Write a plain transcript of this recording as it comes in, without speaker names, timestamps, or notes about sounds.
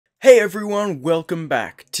Hey everyone, welcome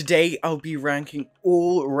back. Today I'll be ranking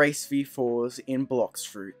all race v4s in Blox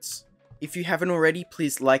Fruits. If you haven't already,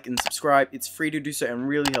 please like and subscribe. It's free to do so and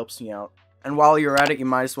really helps me out. And while you're at it, you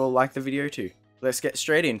might as well like the video too. Let's get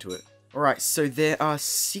straight into it. Alright, so there are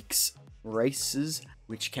 6 races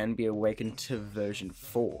which can be awakened to version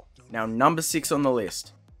 4. Now number 6 on the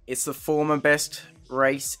list. It's the former best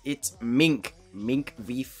race, it's Mink. Mink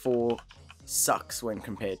v4 sucks when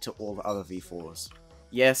compared to all the other v4s.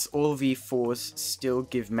 Yes, all v4s still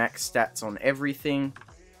give max stats on everything,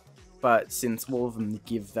 but since all of them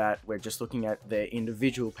give that, we're just looking at their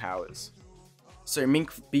individual powers. So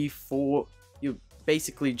Mink v4, you're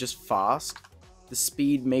basically just fast. The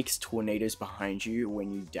speed makes tornadoes behind you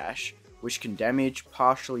when you dash, which can damage,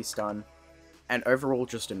 partially stun, and overall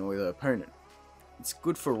just annoy the opponent. It's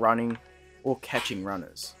good for running or catching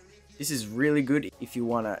runners. This is really good if you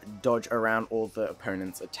want to dodge around all the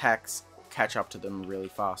opponent's attacks, catch up to them really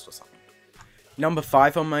fast or something. Number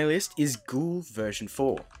 5 on my list is Ghoul version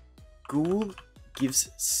 4. Ghoul gives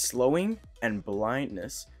slowing and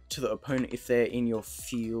blindness to the opponent if they're in your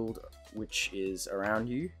field, which is around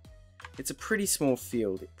you. It's a pretty small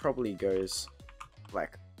field. It probably goes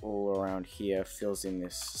like all around here, fills in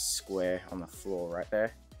this square on the floor right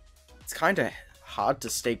there. It's kind of hard to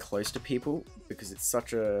stay close to people because it's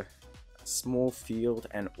such a small field,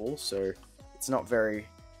 and also it's not very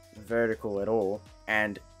vertical at all,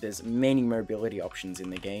 and there's many mobility options in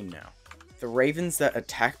the game now. The ravens that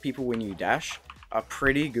attack people when you dash are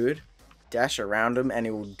pretty good. Dash around them and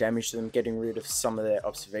it will damage them, getting rid of some of their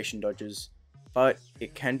observation dodges, but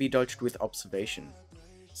it can be dodged with observation,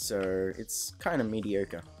 so it's kind of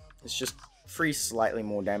mediocre. It's just free slightly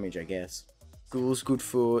more damage, I guess. Ghoul's good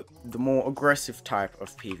for the more aggressive type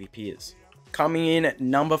of PvPers. Coming in at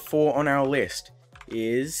number 4 on our list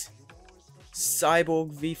is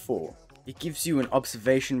Cyborg v4. It gives you an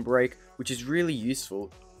observation break, which is really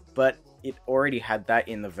useful, but it already had that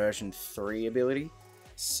in the version 3 ability,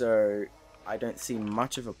 so I don't see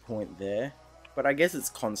much of a point there, but I guess it's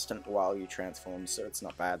constant while you transform, so it's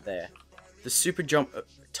not bad there. The super jump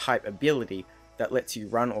type ability that lets you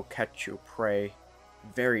run or catch your prey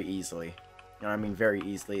very easily. And I mean very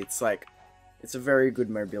easily. It's a very good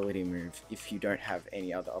mobility move if you don't have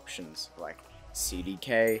any other options like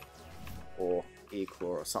CDK or E-Claw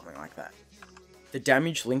or something like that. The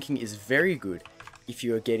damage linking is very good if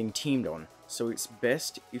you are getting teamed on, so it's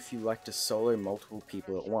best if you like to solo multiple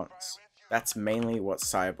people at once. That's mainly what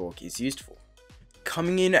Cyborg is used for.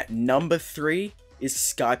 Coming in at number 3 is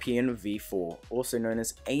Skypian v4, also known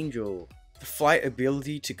as Angel. The flight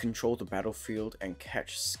ability to control the battlefield and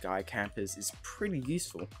catch sky campers is pretty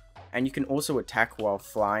useful, and you can also attack while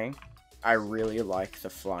flying. I really like the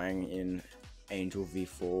flying in Angel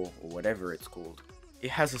v4 or whatever it's called. It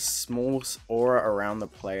has a small aura around the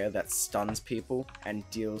player that stuns people and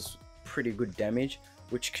deals pretty good damage,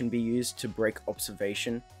 which can be used to break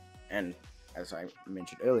observation and, as I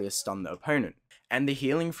mentioned earlier, stun the opponent. And the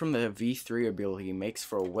healing from the v3 ability makes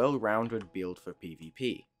for a well-rounded build for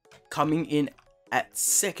PvP. Coming in at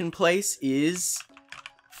 2nd place is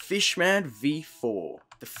Fishman v4.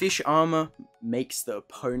 The fish armor makes the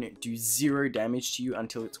opponent do 0 damage to you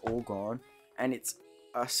until it's all gone, and it's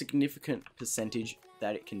a significant percentage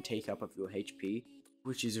that it can take up of your HP,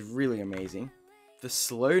 which is really amazing. The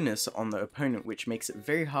slowness on the opponent, which makes it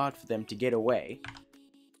very hard for them to get away,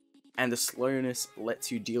 and the slowness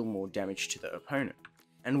lets you deal more damage to the opponent.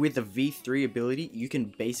 And with the v3 ability, you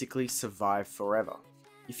can basically survive forever.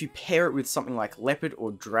 If you pair it with something like Leopard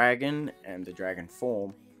or Dragon and the Dragon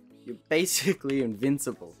form, you're basically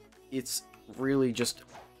invincible. It's really just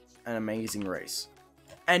an amazing race.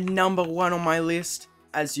 And number 1 on my list,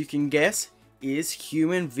 as you can guess, is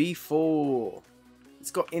Human v4.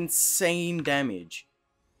 It's got insane damage.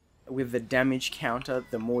 With the damage counter,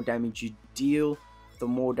 the more damage you deal, the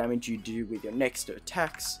more damage you do with your next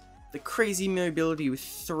attacks. The crazy mobility with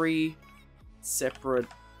 3 separate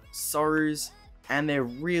sorrows, and they're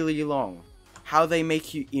really long. How they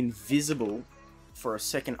make you invisible for a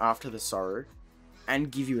second after the sorrow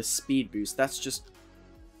and give you a speed boost, that's just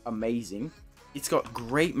amazing. It's got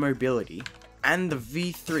great mobility, and the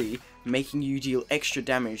v3 making you deal extra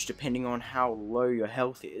damage depending on how low your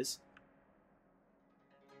health is.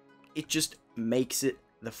 It just makes it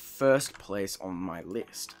the 1st place on my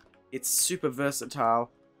list. It's super versatile,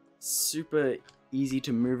 super easy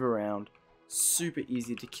to move around, super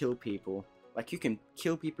easy to kill people. Like, you can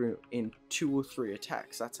kill people in 2 or 3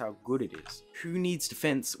 attacks, that's how good it is. Who needs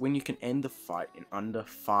defense when you can end the fight in under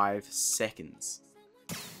 5 seconds?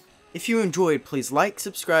 If you enjoyed, please like,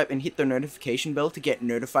 subscribe, and hit the notification bell to get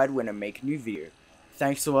notified when I make a new video.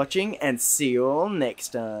 Thanks for watching, and see you all next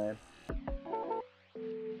time.